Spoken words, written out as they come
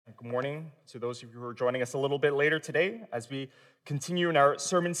good morning to those of you who are joining us a little bit later today as we continue in our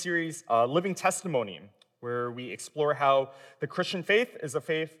sermon series, Living Testimony, where we explore how the Christian faith is a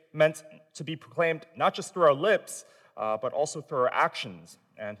faith meant to be proclaimed not just through our lips, but also through our actions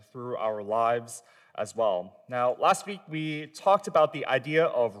and through our lives as well. Now, last week we talked about the idea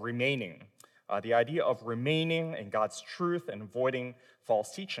of remaining in God's truth and avoiding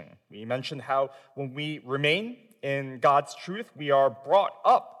false teaching. We mentioned how when we remain in God's truth, we are brought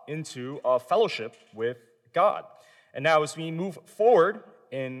up into a fellowship with God. And now as we move forward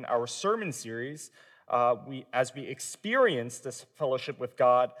in our sermon series, as we experience this fellowship with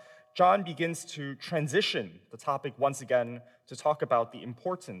God, John begins to transition the topic once again to talk about the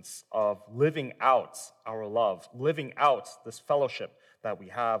importance of living out our love, living out this fellowship that we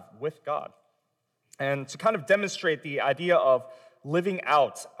have with God. And to kind of demonstrate the idea of living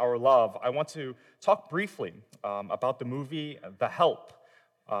out our love, I want to talk briefly about the movie The Help,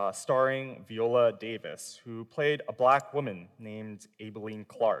 starring Viola Davis, who played a black woman named Aibileen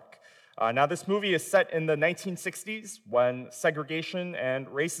Clark. Now, this movie is set in the 1960s when segregation and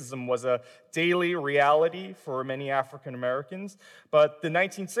racism was a daily reality for many African Americans, but the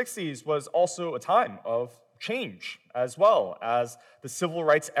 1960s was also a time of change as well, as the civil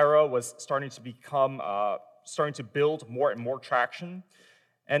rights era was starting to build more and more traction.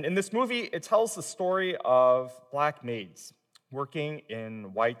 And in this movie, it tells the story of black maids working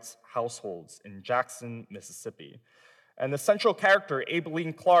in white households in Jackson, Mississippi. And the central character,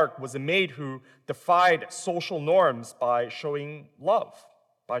 Aibileen Clark, was a maid who defied social norms by showing love,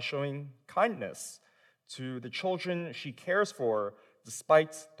 by showing kindness to the children she cares for,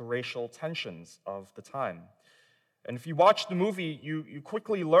 despite the racial tensions of the time. And if you watch the movie, you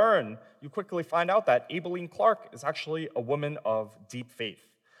quickly find out that Aibileen Clark is actually a woman of deep faith.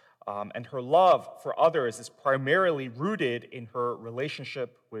 And her love for others is primarily rooted in her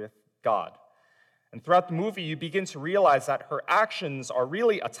relationship with God. And throughout the movie, you begin to realize that her actions are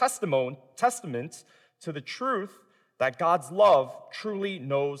really a testament to the truth that God's love truly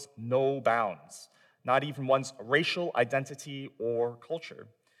knows no bounds, not even one's racial identity or culture.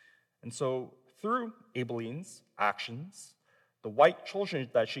 And so through Aibileen's actions, the white children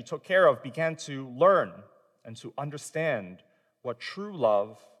that she took care of began to learn and to understand what true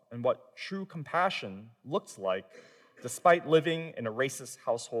love and what true compassion looks like, despite living in a racist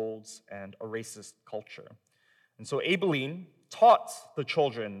households and a racist culture. And so Aibileen taught the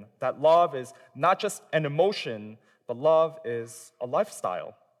children that love is not just an emotion, but love is a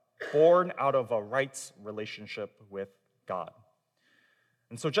lifestyle born out of a right relationship with God.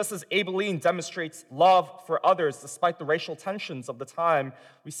 And so just as Aibileen demonstrates love for others despite the racial tensions of the time,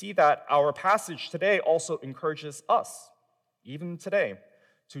 we see that our passage today also encourages us, even today,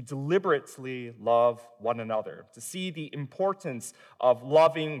 to deliberately love one another, to see the importance of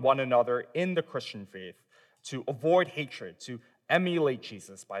loving one another in the Christian faith, to avoid hatred, to emulate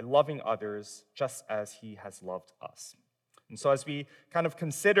Jesus by loving others just as he has loved us. And so as we kind of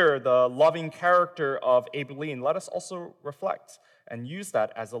consider the loving character of Aibileen, let us also reflect and use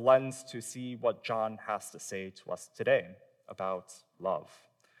that as a lens to see what John has to say to us today about love.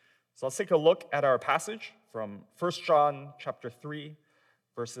 So let's take a look at our passage from 1 John chapter 3,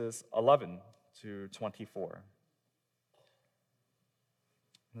 verses 11 to 24.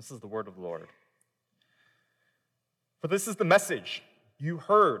 This is the word of the Lord. For this is the message you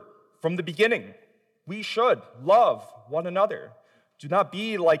heard from the beginning. We should love one another. Do not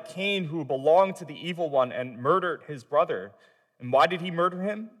be like Cain, who belonged to the evil one and murdered his brother. And why did he murder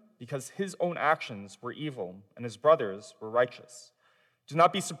him? Because his own actions were evil and his brothers were righteous. Do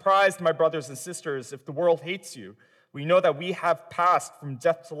not be surprised, my brothers and sisters, if the world hates you. We know that we have passed from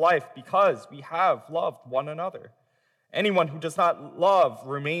death to life because we have loved one another. Anyone who does not love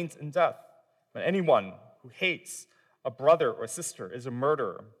remains in death. But anyone who hates a brother or sister is a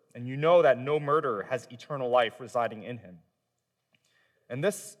murderer, and you know that no murderer has eternal life residing in him. And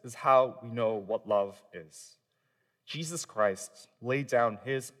this is how we know what love is. Jesus Christ laid down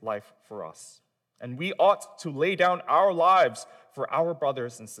his life for us, and we ought to lay down our lives for our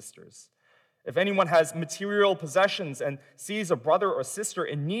brothers and sisters. If anyone has material possessions and sees a brother or sister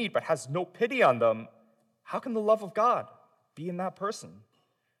in need but has no pity on them, how can the love of God be in that person?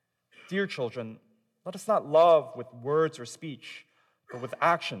 Dear children, let us not love with words or speech, but with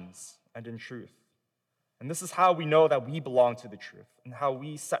actions and in truth. And this is how we know that we belong to the truth and how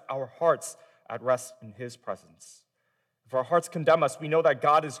we set our hearts at rest in his presence. If our hearts condemn us, we know that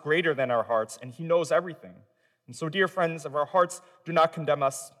God is greater than our hearts and he knows everything. And so, dear friends, if our hearts do not condemn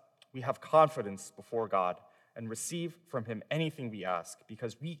us, we have confidence before God and receive from him anything we ask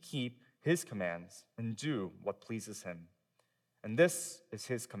because we keep his commands and do what pleases him. And this is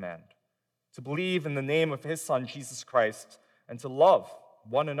his command, to believe in the name of his Son, Jesus Christ, and to love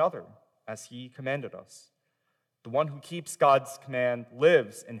one another as he commanded us. The one who keeps God's command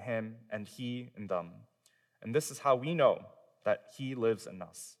lives in him and he in them. And this is how we know that he lives in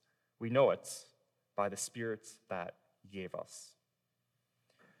us. We know it by the Spirit that he gave us.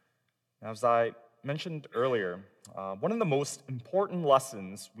 Now, as I mentioned earlier, one of the most important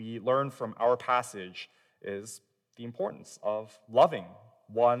lessons we learn from our passage is the importance of loving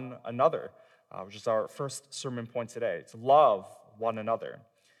one another, which is our first sermon point today, to love one another.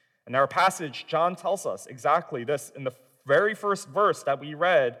 In our passage, John tells us exactly this in the very first verse that we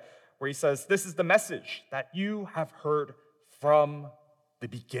read, where he says, "This is the message that you have heard from the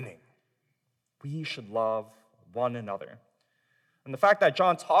beginning. We should love one another." And the fact that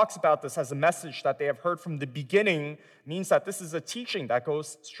John talks about this as a message that they have heard from the beginning means that this is a teaching that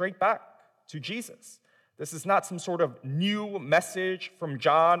goes straight back to Jesus. This is not some sort of new message from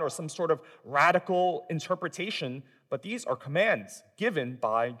John or some sort of radical interpretation, but these are commands given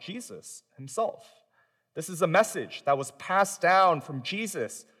by Jesus himself. This is a message that was passed down from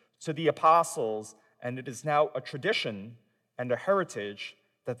Jesus to the apostles, and it is now a tradition and a heritage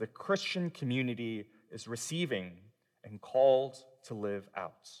that the Christian community is receiving and called to live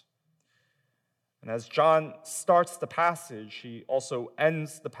out. And as John starts the passage, he also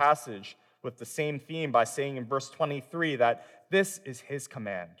ends the passage with the same theme by saying in verse 23 that this is his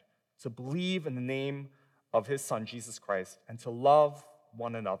command, to believe in the name of his Son, Jesus Christ, and to love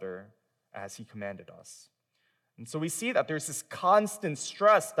one another as he commanded us. And so we see that there's this constant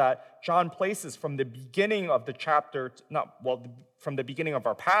stress that John places from the beginning of the chapter, from the beginning of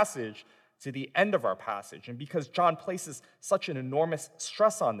our passage to the end of our passage. And because John places such an enormous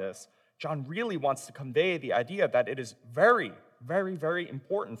stress on this, John really wants to convey the idea that it is very, very, very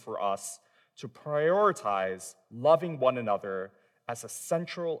important for us to prioritize loving one another as a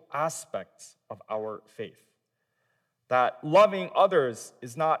central aspect of our faith. That loving others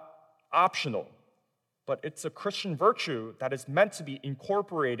is not optional, but it's a Christian virtue that is meant to be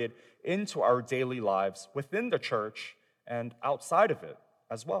incorporated into our daily lives within the church and outside of it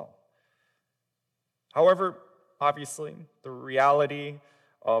as well. However, obviously, the reality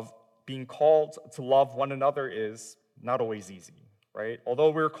of being called to love one another is not always easy, right? Although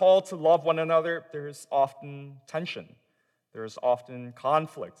we're called to love one another, there's often tension, there's often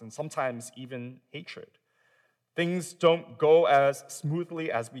conflict, and sometimes even hatred. Things don't go as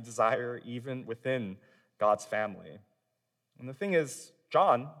smoothly as we desire, even within God's family. And the thing is,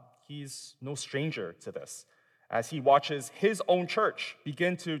 John, he's no stranger to this, as he watches his own church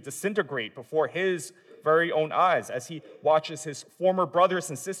begin to disintegrate before his very own eyes, as he watches his former brothers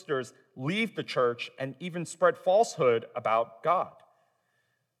and sisters leave the church and even spread falsehood about God.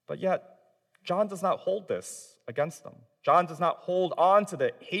 But yet, John does not hold this against them. John does not hold on to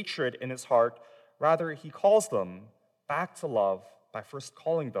the hatred in his heart. Rather, he calls them back to love by first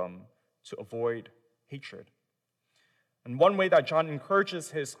calling them to avoid hatred. And one way that John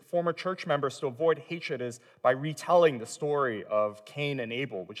encourages his former church members to avoid hatred is by retelling the story of Cain and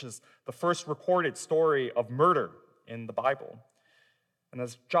Abel, which is the first recorded story of murder in the Bible. And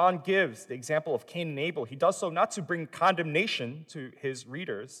as John gives the example of Cain and Abel, he does so not to bring condemnation to his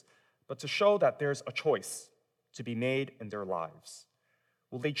readers, but to show that there's a choice to be made in their lives.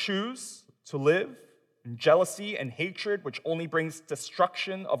 Will they choose to live in jealousy and hatred, which only brings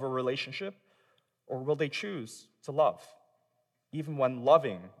destruction of a relationship? Or will they choose to love, even when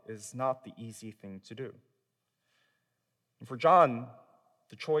loving is not the easy thing to do? And for John,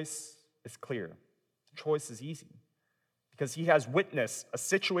 the choice is clear. The choice is easy, because he has witnessed a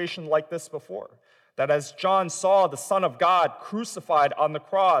situation like this before. That as John saw the Son of God crucified on the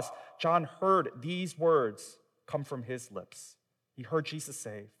cross, John heard these words come from his lips. He heard Jesus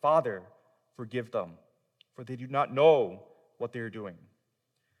say, "Father, forgive them, for they do not know what they are doing."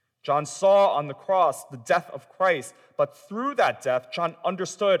 John saw on the cross the death of Christ, but through that death, John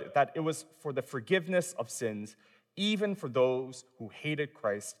understood that it was for the forgiveness of sins, even for those who hated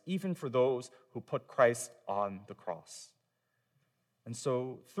Christ, even for those who put Christ on the cross. And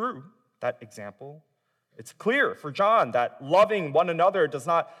so through that example, it's clear for John that loving one another does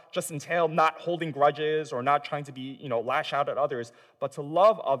not just entail not holding grudges or not trying to lash out at others, but to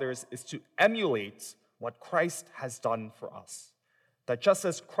love others is to emulate what Christ has done for us. That just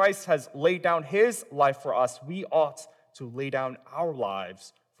as Christ has laid down his life for us, we ought to lay down our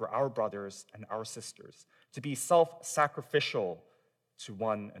lives for our brothers and our sisters, to be self-sacrificial to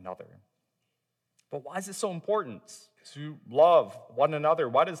one another. But why is it so important to love one another?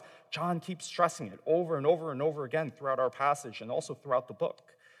 Why does John keep stressing it over and over and over again throughout our passage and also throughout the book?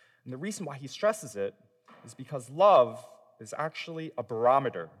 And the reason why he stresses it is because love is actually a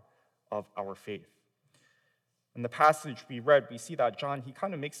barometer of our faith. In the passage we read, we see that John, he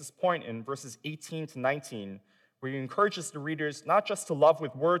kind of makes this point in verses 18 to 19, where he encourages the readers not just to love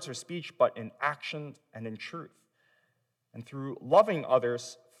with words or speech, but in action and in truth. And through loving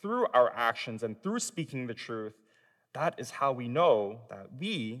others, through our actions and through speaking the truth, that is how we know that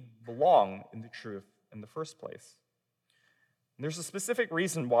we belong in the truth in the first place. And there's a specific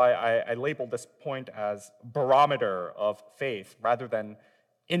reason why I labeled this point as barometer of faith rather than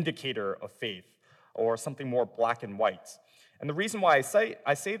indicator of faith, or something more black and white. And the reason why I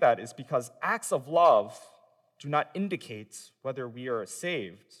say that is because acts of love do not indicate whether we are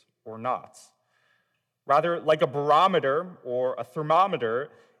saved or not. Rather, like a barometer or a thermometer,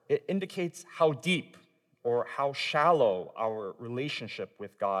 it indicates how deep or how shallow our relationship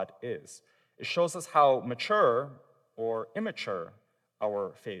with God is. It shows us how mature or immature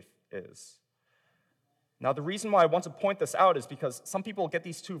our faith is. Now, the reason why I want to point this out is because some people get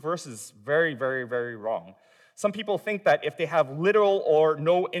these two verses very, very, very wrong. Some people think that if they have little or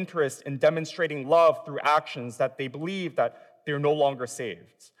no interest in demonstrating love through actions, that they believe that they're no longer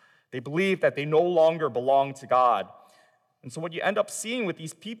saved. They believe that they no longer belong to God. And so what you end up seeing with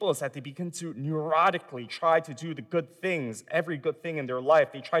these people is that they begin to neurotically try to do the good things, every good thing in their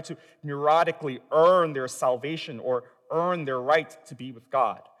life. They try to neurotically earn their salvation or earn their right to be with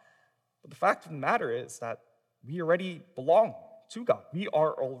God. But the fact of the matter is that we already belong to God. We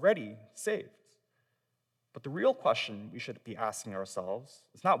are already saved. But the real question we should be asking ourselves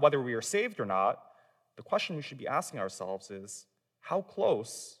is not whether we are saved or not. The question we should be asking ourselves is, how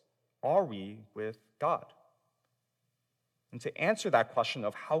close are we with God? And to answer that question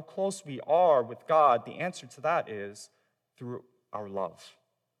of how close we are with God, the answer to that is through our love.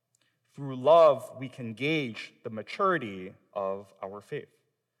 Through love, we can gauge the maturity of our faith.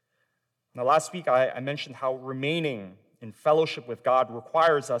 Now, last week, I mentioned how remaining in fellowship with God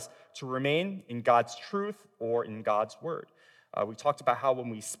requires us to remain in God's truth or in God's word. We talked about how when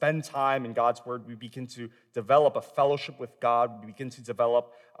we spend time in God's word, we begin to develop a fellowship with God. We begin to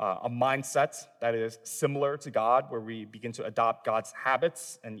develop a mindset that is similar to God, where we begin to adopt God's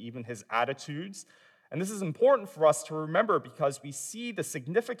habits and even his attitudes. And this is important for us to remember because we see the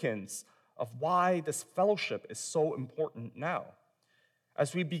significance of why this fellowship is so important now.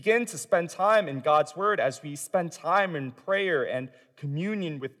 As we begin to spend time in God's word, as we spend time in prayer and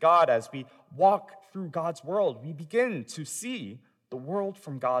communion with God, as we walk through God's world, we begin to see the world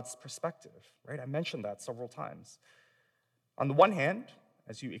from God's perspective, right? I mentioned that several times. On the one hand,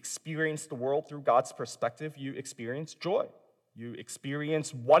 as you experience the world through God's perspective, you experience joy. You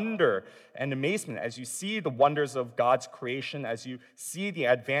experience wonder and amazement as you see the wonders of God's creation, as you see the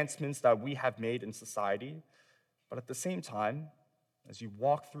advancements that we have made in society. But at the same time, as you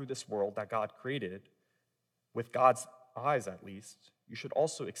walk through this world that God created, with God's eyes at least, you should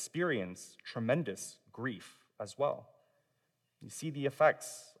also experience tremendous grief as well. You see the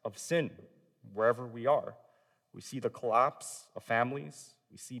effects of sin wherever we are. We see the collapse of families.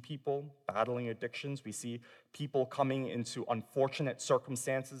 We see people battling addictions. We see people coming into unfortunate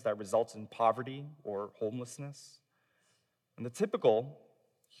circumstances that result in poverty or homelessness. And the typical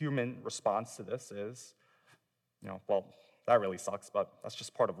human response to this is, well, that really sucks, but that's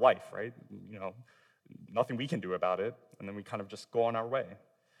just part of life, right? Nothing we can do about it, and then we kind of just go on our way.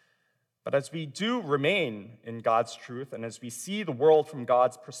 But as we do remain in God's truth, and as we see the world from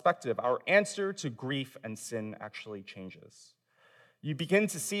God's perspective, our answer to grief and sin actually changes. You begin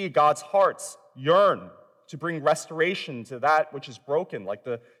to see God's heart yearn to bring restoration to that which is broken, like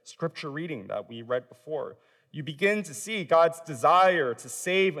the scripture reading that we read before. You begin to see God's desire to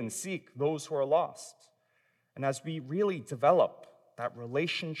save and seek those who are lost. And as we really develop that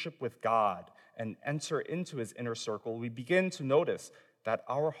relationship with God and enter into his inner circle, we begin to notice that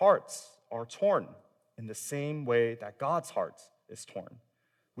our hearts are torn in the same way that God's heart is torn.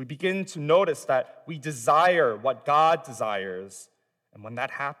 We begin to notice that we desire what God desires, and when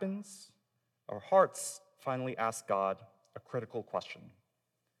that happens, our hearts finally ask God a critical question.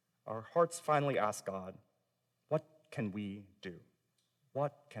 Our hearts finally ask God, what can we do?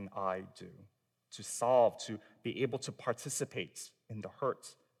 What can I do to solve, to be able to participate in the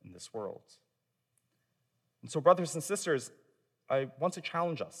hurt in this world? And so, brothers and sisters, I want to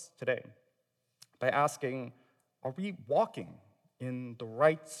challenge us today by asking, are we walking in the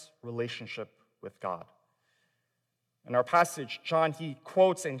right relationship with God? In our passage, John, he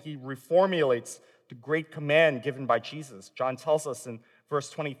quotes and he reformulates the great command given by Jesus. John tells us in verse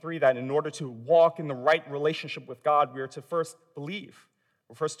 23 that in order to walk in the right relationship with God, we are to first believe.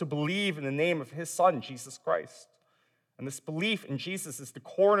 We're first to believe in the name of his Son, Jesus Christ. And this belief in Jesus is the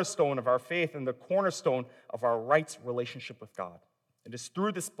cornerstone of our faith and the cornerstone of our right relationship with God. It is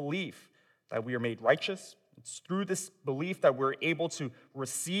through this belief that we are made righteous. It's through this belief that we're able to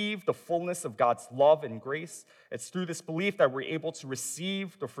receive the fullness of God's love and grace. It's through this belief that we're able to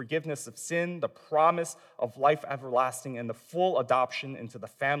receive the forgiveness of sin, the promise of life everlasting, and the full adoption into the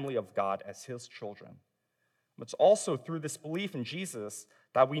family of God as his children. It's also through this belief in Jesus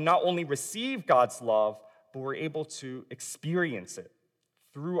that we not only receive God's love, but we're able to experience it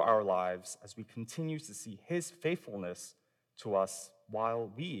through our lives as we continue to see his faithfulness to us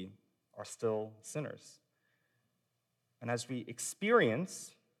while we are still sinners. And as we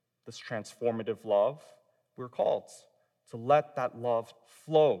experience this transformative love, we're called to let that love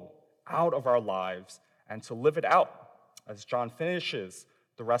flow out of our lives and to live it out, as John finishes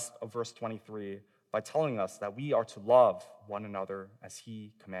the rest of verse 23 by telling us that we are to love one another as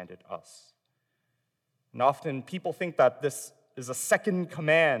he commanded us. And often people think that this is a second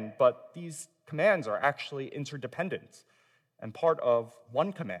command, but these commands are actually interdependent and part of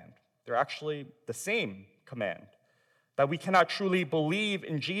one command. They're actually the same command, that we cannot truly believe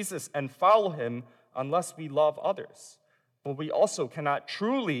in Jesus and follow him unless we love others. But we also cannot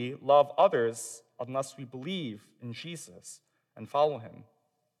truly love others unless we believe in Jesus and follow him.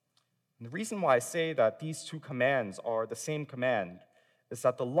 And the reason why I say that these two commands are the same command is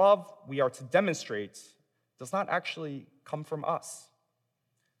that the love we are to demonstrate does not actually come from us.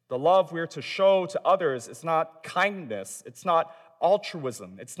 The love we're to show to others is not kindness, it's not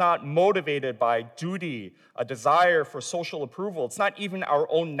altruism, it's not motivated by duty, a desire for social approval, it's not even our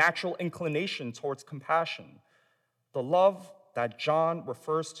own natural inclination towards compassion. The love that John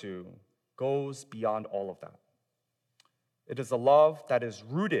refers to goes beyond all of that. It is a love that is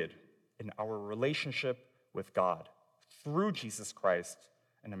rooted in our relationship with God through Jesus Christ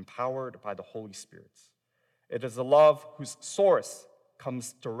and empowered by the Holy Spirit. It is a love whose source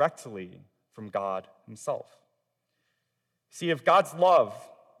comes directly from God himself. See, if God's love,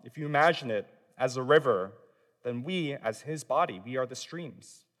 if you imagine it as a river, then we, as his body, we are the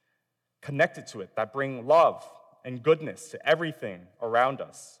streams connected to it that bring love and goodness to everything around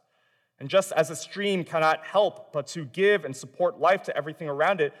us. And just as a stream cannot help but to give and support life to everything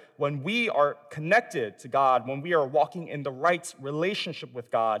around it, when we are connected to God, when we are walking in the right relationship with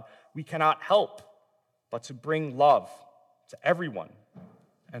God, we cannot help but to bring love to everyone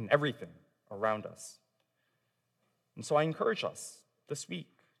and everything around us. And so I encourage us this week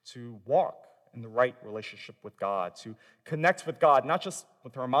to walk in the right relationship with God, to connect with God, not just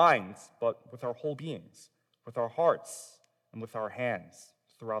with our minds, but with our whole beings, with our hearts, and with our hands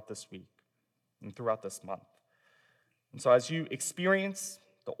throughout this week and throughout this month. And so as you experience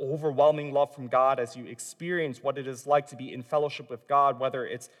the overwhelming love from God, as you experience what it is like to be in fellowship with God, whether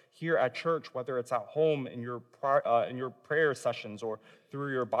it's here at church, whether it's at home in your prayer sessions or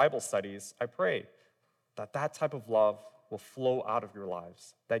through your Bible studies, I pray that that type of love will flow out of your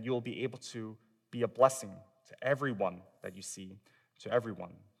lives, that you'll be able to be a blessing to everyone that you see, to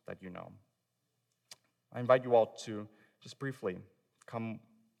everyone that you know. I invite you all to just briefly come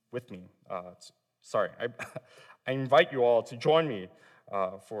with me. I invite you all to join me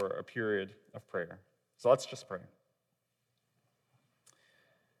for a period of prayer. So let's just pray.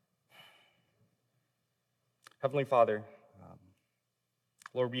 Heavenly Father,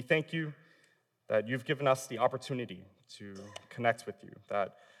 Lord, we thank you that you've given us the opportunity to connect with you,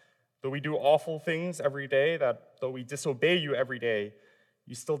 that though we do awful things every day, that though we disobey you every day,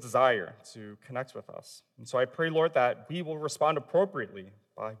 you still desire to connect with us. And so I pray, Lord, that we will respond appropriately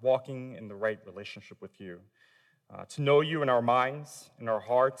by walking in the right relationship with you, to know you in our minds, in our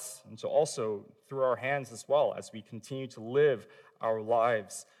hearts, and to also through our hands as well as we continue to live our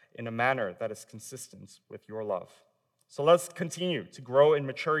lives in a manner that is consistent with your love. So let's continue to grow in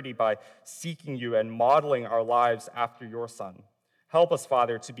maturity by seeking you and modeling our lives after your Son. Help us,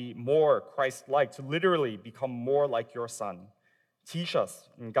 Father, to be more Christ-like, to literally become more like your Son. Teach us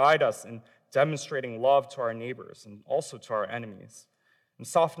and guide us in demonstrating love to our neighbors and also to our enemies. And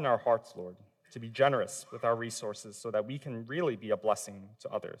soften our hearts, Lord, to be generous with our resources so that we can really be a blessing to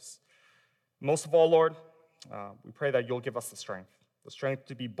others. Most of all, Lord, we pray that you'll give us the strength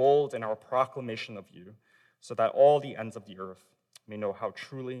to be bold in our proclamation of you, so that all the ends of the earth may know how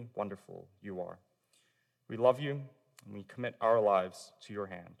truly wonderful you are. We love you, and we commit our lives to your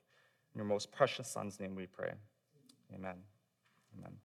hand. In your most precious Son's name we pray. Amen. Amen.